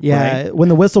game, yeah, right, when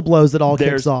the whistle blows, it all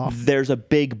kicks off. There's a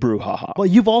big brouhaha. Well,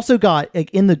 you've also got like,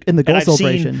 in the goal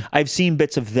celebration. I've seen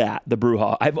bits of that, the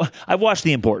brouhaha. I've watched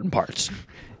the important parts.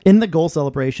 In the goal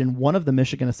celebration, one of the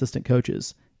Michigan assistant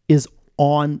coaches is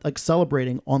on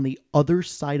celebrating on the other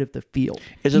side of the field.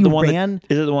 Is it the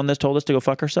one that's told us to go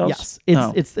fuck ourselves?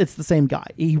 Yes, it's the same guy.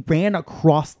 He ran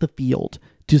across the field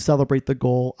to celebrate the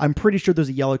goal. I'm pretty sure there's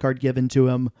a yellow card given to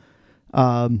him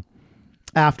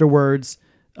afterwards.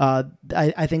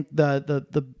 I think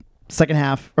the second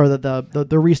half, or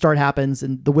the restart happens,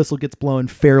 and the whistle gets blown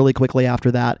fairly quickly after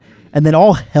that, and then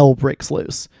all hell breaks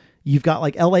loose. You've got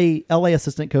like LA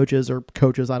assistant coaches or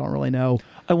coaches, I don't really know.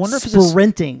 I wonder if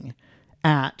sprinting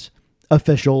at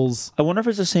officials. I wonder if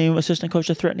it's the same assistant coach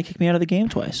that threatened to kick me out of the game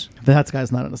twice. That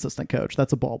guy's not an assistant coach.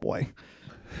 That's a ball boy.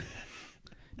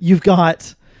 You've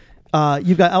got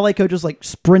LA coaches like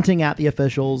sprinting at the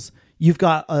officials. You've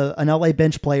got an LA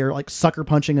bench player like sucker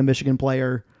punching a Michigan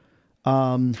player.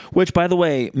 Which, by the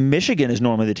way, Michigan is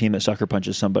normally the team that sucker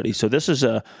punches somebody. So this is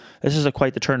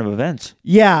quite the turn of events.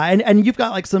 Yeah, and you've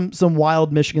got like some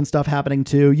wild Michigan stuff happening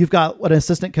too. You've got an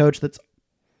assistant coach that's.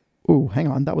 Ooh, hang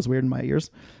on, that was weird in my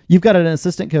ears. You've got an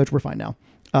assistant coach. We're fine now.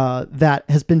 That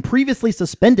has been previously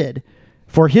suspended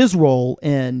for his role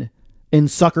in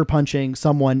sucker punching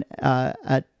someone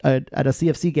at a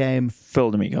CFC game. Phil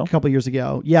D'Amico. A couple years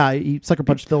ago. Yeah, he sucker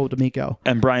punched Phil D'Amico.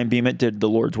 And Brian Beamont did the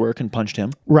Lord's work and punched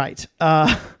him. Right.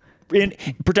 In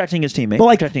protecting his teammate. But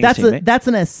like that's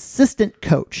an assistant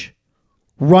coach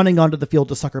running onto the field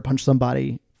to sucker punch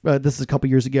somebody. This is a couple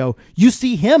years ago. You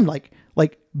see him like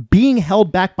being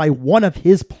held back by one of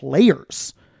his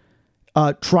players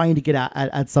trying to get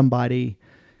at somebody.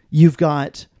 You've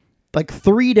got like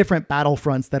 3 different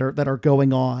battlefronts that are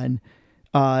going on.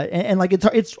 And like,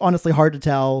 it's honestly hard to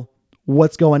tell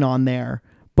what's going on there,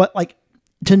 but like,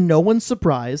 to no one's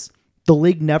surprise, the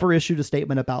league never issued a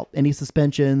statement about any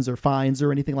suspensions or fines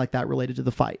or anything like that related to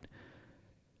the fight.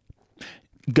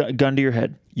 Gun to your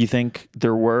head. You think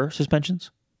there were suspensions?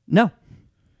 No,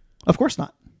 of course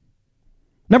not.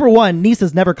 Number 1,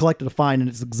 NISA's never collected a fine in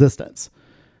its existence.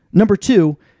 Number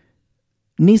 2,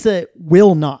 NISA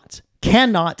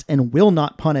cannot and will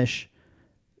not punish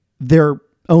their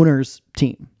owner's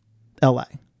team, LA.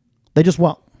 They just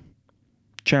won't.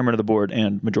 Chairman of the board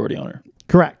and majority owner.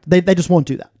 Correct. They just won't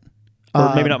do that.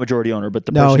 Or maybe not majority owner, but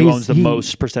the person who owns the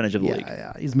most percentage of the league.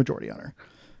 Yeah, he's majority owner.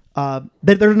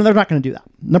 They're not going to do that.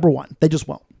 Number 1, they just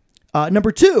won't.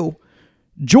 Number 2,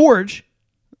 George,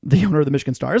 the owner of the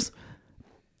Michigan Stars,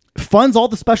 funds all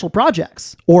the special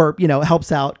projects, or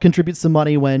helps out, contributes some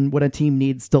money when a team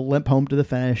needs to limp home to the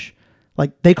finish.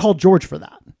 Like, they call George for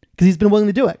that because he's been willing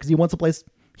to do it, because he wants a place,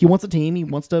 he wants a team, he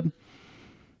wants to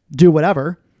do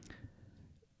whatever.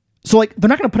 So like, they're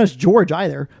not going to punish George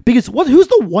either, because who's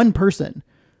the one person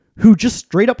who just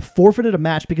straight up forfeited a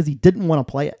match because he didn't want to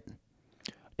play it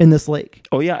in this league?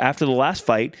 Oh yeah, after the last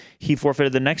fight, he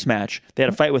forfeited the next match. They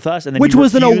had a fight with us, and then which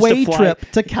was an away trip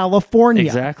to California.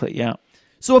 Exactly, yeah.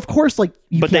 So of course, like,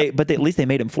 but at least they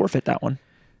made him forfeit that one.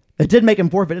 It did make him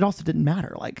forfeit. It also didn't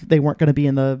matter. Like, they weren't going to be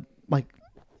in the, like,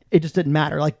 it just didn't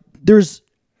matter. Like,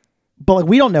 but like,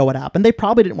 we don't know what happened. They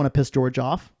probably didn't want to piss George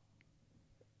off.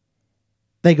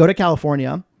 They go to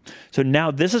California. So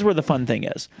now this is where the fun thing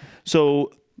is.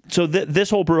 So this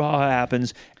whole brouhaha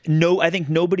happens. I think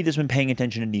nobody that's been paying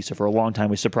attention to NISA for a long time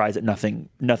was surprised that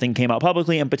nothing came out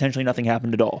publicly, and potentially nothing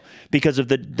happened at all because of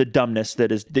the dumbness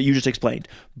that you just explained.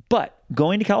 But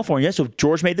going to California, so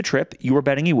George made the trip. You were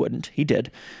betting he wouldn't. He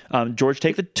did. George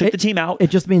took the team out. It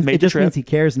just means he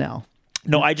cares now.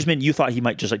 No, I just meant you thought he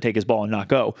might just like take his ball and not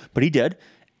go, but he did.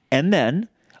 And then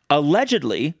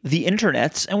allegedly, the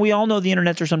internets, and we all know the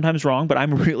internets are sometimes wrong, but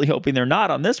I'm really hoping they're not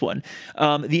on this one.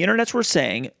 The internets were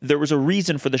saying there was a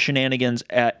reason for the shenanigans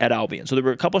at Albion. So there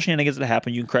were a couple of shenanigans that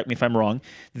happened. You can correct me if I'm wrong.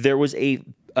 There were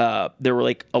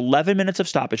like 11 minutes of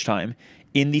stoppage time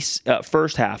in the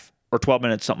first half, or 12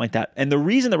 minutes, something like that. And the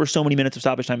reason there were so many minutes of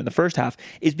stoppage time in the first half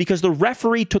is because the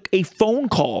referee took a phone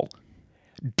call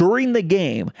during the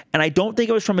game, and I don't think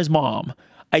it was from his mom.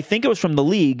 I think it was from the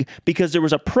league, because there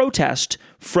was a protest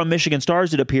from Michigan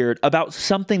Stars that appeared about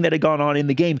something that had gone on in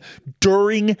the game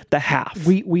during the half.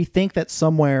 We think that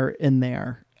somewhere in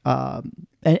there,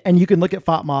 and you can look at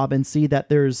FOTMob and see that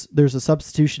there's a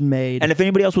substitution made. And if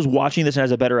anybody else was watching this and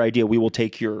has a better idea, we will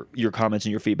take your comments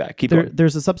and your feedback. Keep going.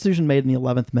 There's a substitution made in the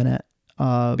 11th minute.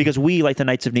 Because we, like the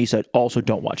Knights of Nisa, also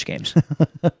don't watch games.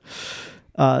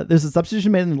 There's a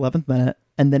substitution made in the 11th minute,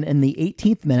 and then in the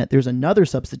 18th minute, there's another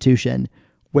substitution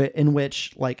in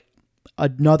which like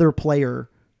another player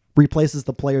replaces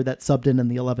the player that subbed in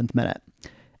the 11th minute.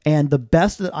 And the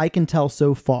best that I can tell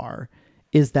so far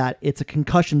is that it's a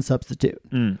concussion substitute.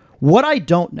 What I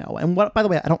don't know, and what, by the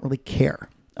way, I don't really care.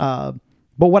 But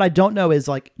what I don't know is,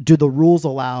 like, do the rules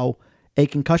allow a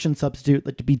concussion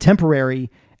substitute to be temporary,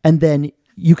 and then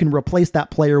you can replace that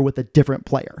player with a different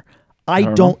player? I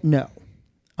don't know.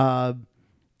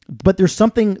 But there's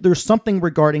something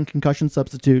regarding concussion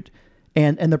substitute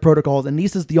and the protocols, and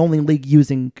Nice is the only league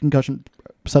using concussion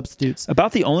substitutes.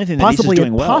 About the only thing that Nice is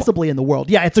doing well. Possibly in the world.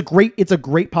 Yeah, it's a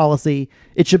great policy.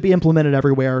 It should be implemented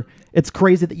everywhere. It's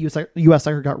crazy that US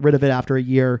Soccer got rid of it after a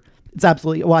year. It's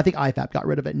absolutely, well, I think IFAB got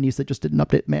rid of it, and NISA just didn't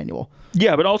update the manual.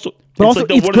 Yeah, but also it's one of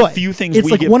the few things it's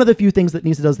like one of the few things that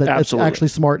NISA does that is Absolutely. actually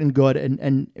smart and good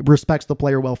and respects the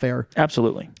player welfare.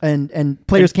 Absolutely. And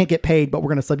players can't get paid, but we're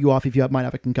going to sub you off if you might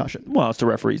have a concussion. Well, it's the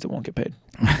referees that won't get paid.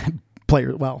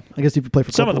 Well, I guess if you play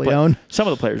for Some of Leone. Some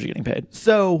of the players are getting paid.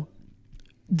 So,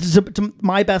 to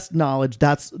my best knowledge,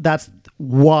 that's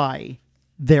why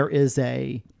there is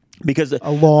a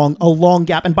long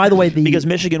gap. And by the way, because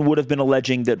Michigan would have been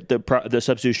alleging that the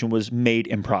substitution was made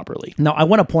improperly. Now, I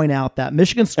want to point out that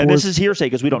Michigan scores, and this is hearsay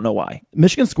because we don't know why.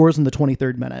 Michigan scores in the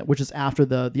 23rd minute, which is after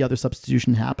the other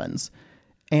substitution happens.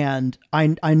 And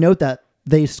I note that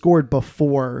they scored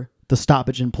before the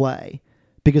stoppage in play,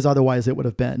 because otherwise it would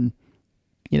have been,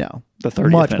 the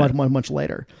 30th much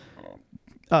later.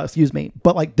 Excuse me.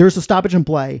 But like, there's a stoppage in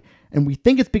play, and we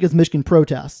think it's because Michigan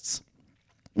protests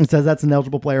and says that's an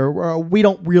eligible player. We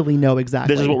don't really know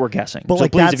exactly. This is what we're guessing. But so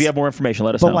please, if you have more information,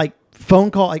 let us know. But like phone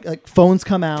call, like phones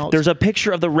come out. There's a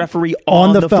picture of the referee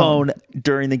on the phone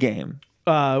during the game,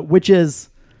 which is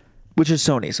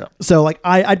Sony. So like,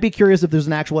 I'd be curious if there's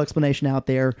an actual explanation out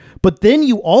there. But then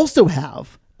you also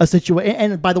have a situation.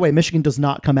 And by the way, Michigan does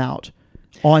not come out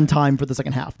on time for the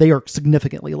second half. They are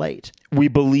significantly late. We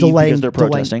believe because they're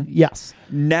protesting. Yes.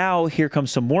 Now here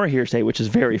comes some more hearsay, which is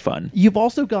very fun. You've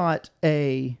also got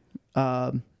a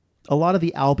lot of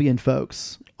the Albion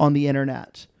folks on the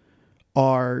internet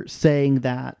are saying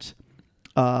that.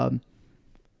 Why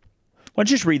don't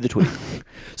you just read the tweet?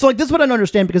 So like, this is what I don't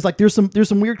understand, because like there's some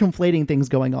weird conflating things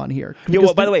going on here. Yeah.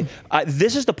 Well, by the way,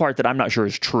 this is the part that I'm not sure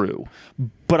is true,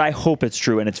 but I hope it's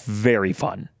true, and it's very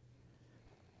fun.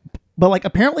 But like,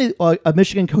 apparently a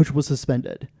Michigan coach was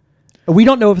suspended. We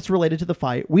don't know if it's related to the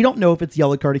fight. We don't know if it's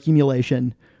yellow card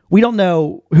accumulation. We don't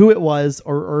know who it was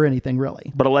or anything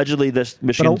really. But allegedly there's a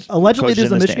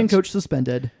Michigan coach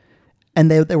suspended, and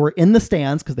they were in the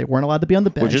stands because they weren't allowed to be on the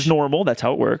bench, which is normal. That's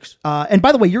how it works. And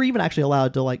by the way, you're even actually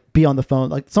allowed to like be on the phone.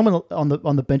 Like, someone on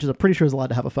the benches, I'm pretty sure, is allowed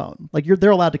to have a phone. Like,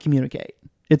 they're allowed to communicate.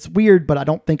 It's weird, but I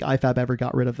don't think IFAB ever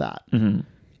got rid of that.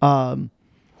 Mm-hmm.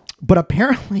 But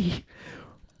apparently,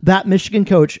 that Michigan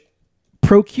coach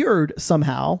procured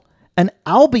somehow an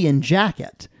Albion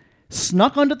jacket,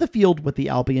 snuck onto the field with the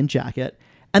Albion jacket,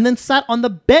 and then sat on the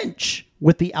bench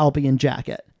with the Albion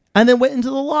jacket, and then went into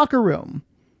the locker room.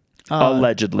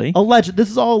 Allegedly.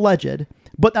 This is all alleged,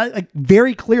 but that, like,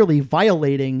 very clearly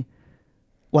violating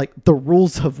like the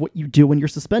rules of what you do when you're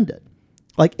suspended.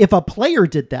 Like, if a player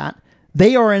did that,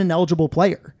 they are an ineligible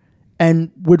player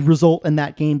and would result in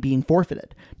that game being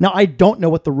forfeited. Now, I don't know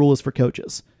what the rule is for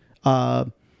coaches.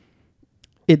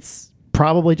 It's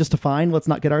probably just a fine. Let's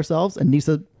not get ourselves. And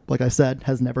NISA, like I said,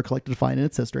 has never collected a fine in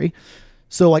its history.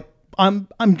 So like, I'm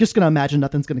just going to imagine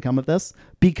nothing's going to come of this,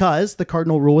 because the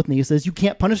cardinal rule with NISA is you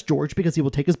can't punish George because he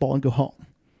will take his ball and go home.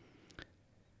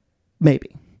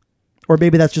 Maybe. Or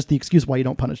maybe that's just the excuse why you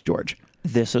don't punish George.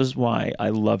 This is why I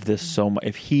love this so much.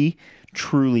 If he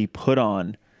truly put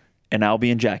on an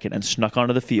Albion jacket and snuck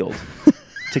onto the field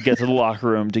to get to the locker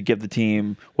room to give the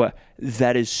team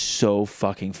that is so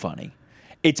fucking funny.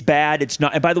 It's bad. It's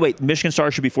not. And by the way, Michigan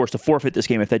Stars should be forced to forfeit this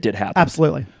game if that did happen.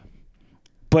 Absolutely.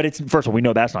 But it's, first of all, we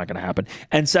know that's not going to happen.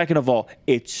 And second of all,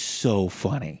 it's so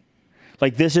funny.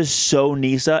 Like, this is so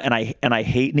Nisa, and I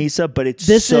hate Nisa, but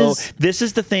this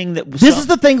is the thing that... This is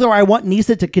the thing where I want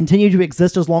Nisa to continue to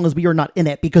exist as long as we are not in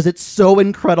it, because it's so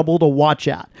incredible to watch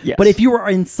at. Yes. But if you are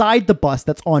inside the bus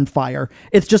that's on fire,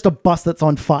 it's just a bus that's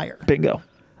on fire. Bingo.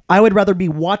 I would rather be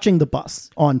watching the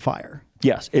bus on fire.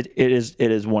 Yes, it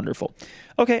is wonderful.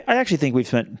 Okay, I actually think we've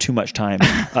spent too much time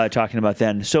talking about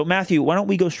then. So, Matthew, why don't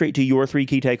we go straight to your 3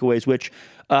 key takeaways, which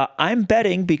I'm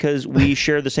betting, because we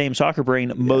share the same soccer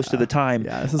brain most of the time,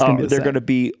 this is gonna be they're going to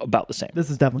be about the same. This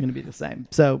is definitely going to be the same.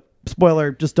 So,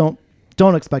 spoiler, just don't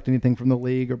expect anything from the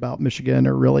league or about Michigan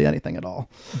or really anything at all.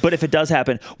 But if it does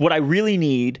happen, what I really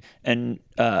need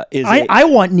is I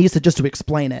want Nisa just to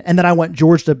explain it, and then I want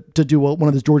George to do one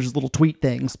of George's little tweet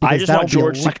things. I just want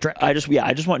George. I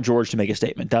just want George to make a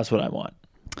statement. That's what I want.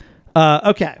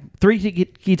 Okay, 3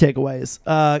 key takeaways.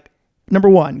 Number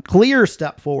 1, clear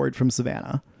step forward from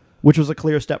Savannah, which was a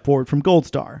clear step forward from Gold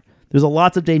Star. There's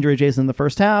lots of danger adjacent in the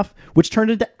first half, which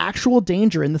turned into actual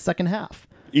danger in the second half.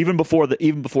 Even before the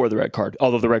red card,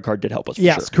 although the red card did help us.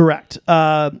 Yes, correct.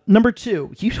 Number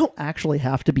 2, you don't actually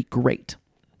have to be great.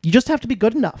 You just have to be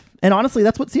good enough. And honestly,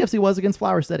 that's what CFC was against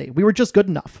Flower City. We were just good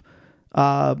enough.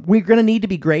 We're going to need to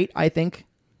be great, I think.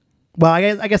 Well,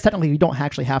 I guess technically you don't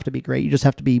actually have to be great. You just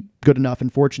have to be good enough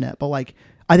and fortunate. But like,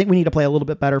 I think we need to play a little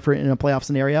bit better in a playoff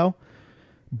scenario.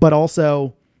 But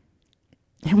also,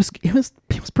 it was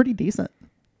pretty decent.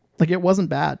 Like, it wasn't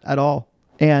bad at all.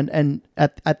 And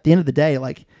at the end of the day,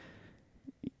 like,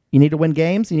 you need to win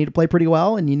games, you need to play pretty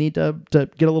well, and you need to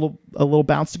get a little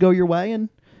bounce to go your way, and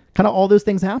kind of all those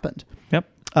things happened. Yep.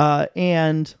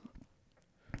 And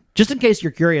just in case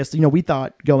you're curious, we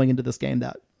thought going into this game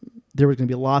that there was going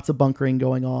to be lots of bunkering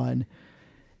going on,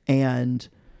 and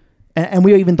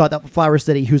we even thought that Flower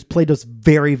City, who's played us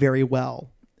very, very well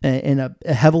in a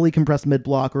heavily compressed mid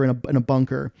block or in a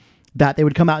bunker, that they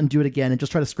would come out and do it again and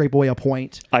just try to scrape away a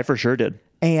point. I for sure did.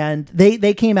 And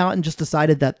they came out and just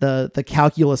decided that the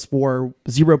calculus for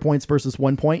 0 points versus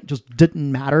 1 point just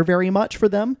didn't matter very much for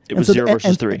them. It was 0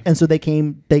 versus 3. And so they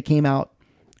came out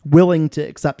willing to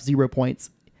accept 0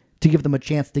 points to give them a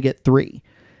chance to get 3.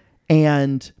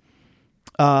 And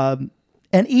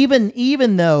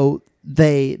even though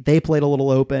they played a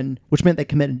little open, which meant they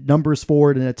committed numbers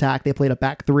forward in attack, they played a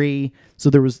back 3.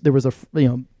 So there was a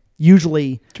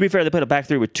usually, to be fair, they played a back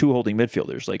 3 with 2 holding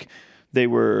midfielders. Like, they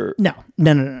were... No.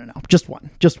 Just one.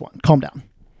 Calm down.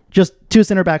 Just 2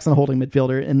 center backs and a holding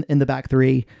midfielder in the back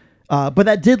 3. But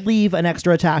that did leave an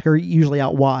extra attacker, usually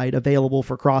out wide, available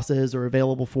for crosses or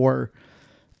available for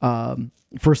some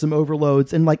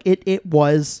overloads. And like, it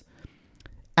was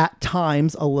at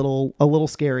times a little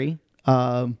scary,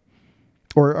 or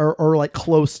like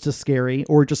close to scary,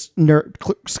 or just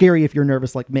scary if you're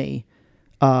nervous like me,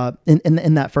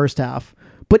 in that first half.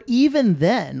 But even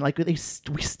then, like, we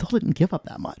still didn't give up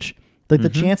that much. Like, the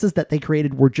chances that they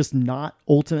created were just not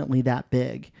ultimately that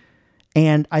big.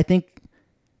 And I think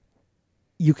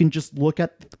you can just look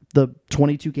at the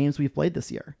 22 games we've played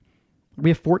this year. We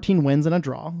have 14 wins and a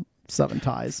draw, 7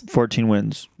 ties. 14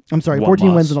 wins. I'm sorry,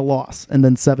 14 wins and a loss, and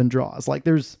then 7 draws. Like,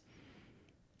 there's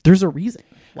a reason.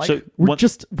 Like, so we're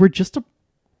just a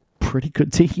pretty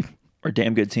good team. Or a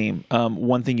damn good team.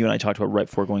 One thing you and I talked about right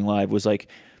before going live was, like,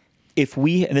 if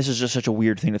we, and this is just such a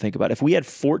weird thing to think about, if we had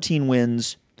 14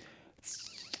 wins,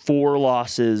 4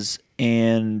 losses,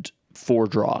 and 4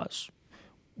 draws,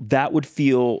 that would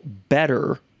feel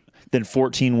better than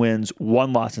 14 wins,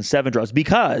 1 loss, and 7 draws,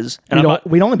 because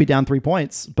we'd only be down 3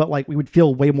 points, but like, we would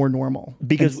feel way more normal.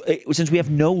 Because since we have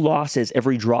no losses,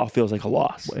 every draw feels like a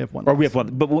loss. We have one. We have one,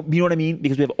 but you know what I mean?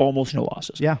 Because we have almost no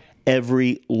losses. Yeah.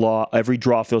 Every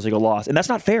draw feels like a loss, and that's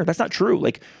not fair. That's not true.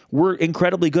 Like, we're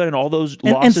incredibly good, and all those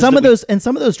losses, and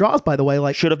some of those draws, by the way,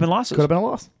 like, should have been losses. Could have been a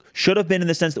loss. Should have been, in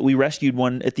the sense that we rescued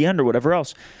one at the end or whatever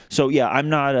else. So yeah, I'm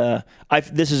not.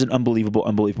 This is an unbelievable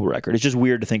record. It's just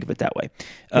weird to think of it that way.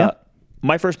 Yeah.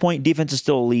 My first point: defense is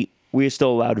still elite. We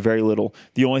still allowed very little.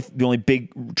 The only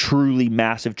big, truly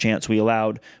massive chance we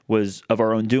allowed was of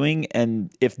our own doing.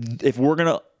 And if we're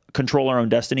gonna control our own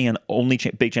destiny, and only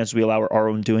big chances we allow are our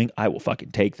own doing, I will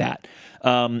fucking take that.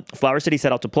 Flower City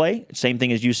set out to play. Same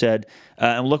thing as you said.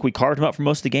 And look, we carved them up for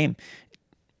most of the game.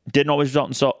 Didn't always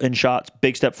result in shots.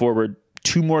 Big step forward.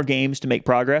 2 more games to make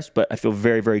progress, but I feel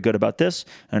very, very good about this.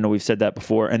 I know we've said that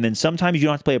before. And then sometimes you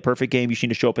don't have to play a perfect game. You just need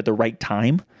to show up at the right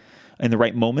time and the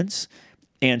right moments.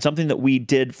 And something that we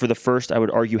did for the first, I would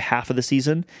argue, half of the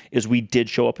season is we did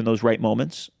show up in those right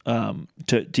moments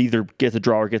to either get the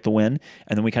draw or get the win.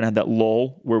 And then we kind of had that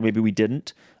lull where maybe we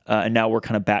didn't. and now we're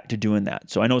kind of back to doing that.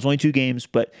 So I know it's only 2 games,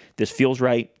 but this feels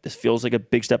right. This feels like a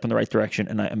big step in the right direction,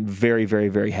 and I am very, very,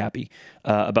 very happy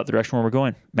about the direction where we're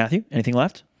going. Matthew, anything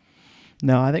left?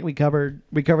 No, I think we covered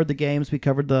the games, we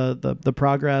covered the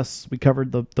progress, we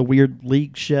covered the weird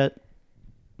league shit.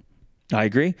 I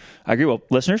agree. Well,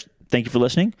 listeners, thank you for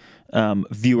listening.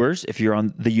 Viewers, if you're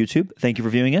on the YouTube, thank you for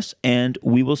viewing us, and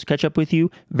we will catch up with you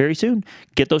very soon.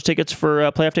 Get those tickets for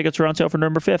playoff tickets are on sale for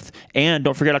November 5th, and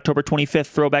don't forget October 25th,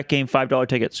 throwback game, $5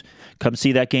 tickets. Come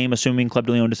see that game, assuming Club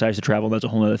de Leon decides to travel. That's a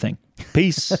whole other thing.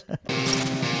 Peace.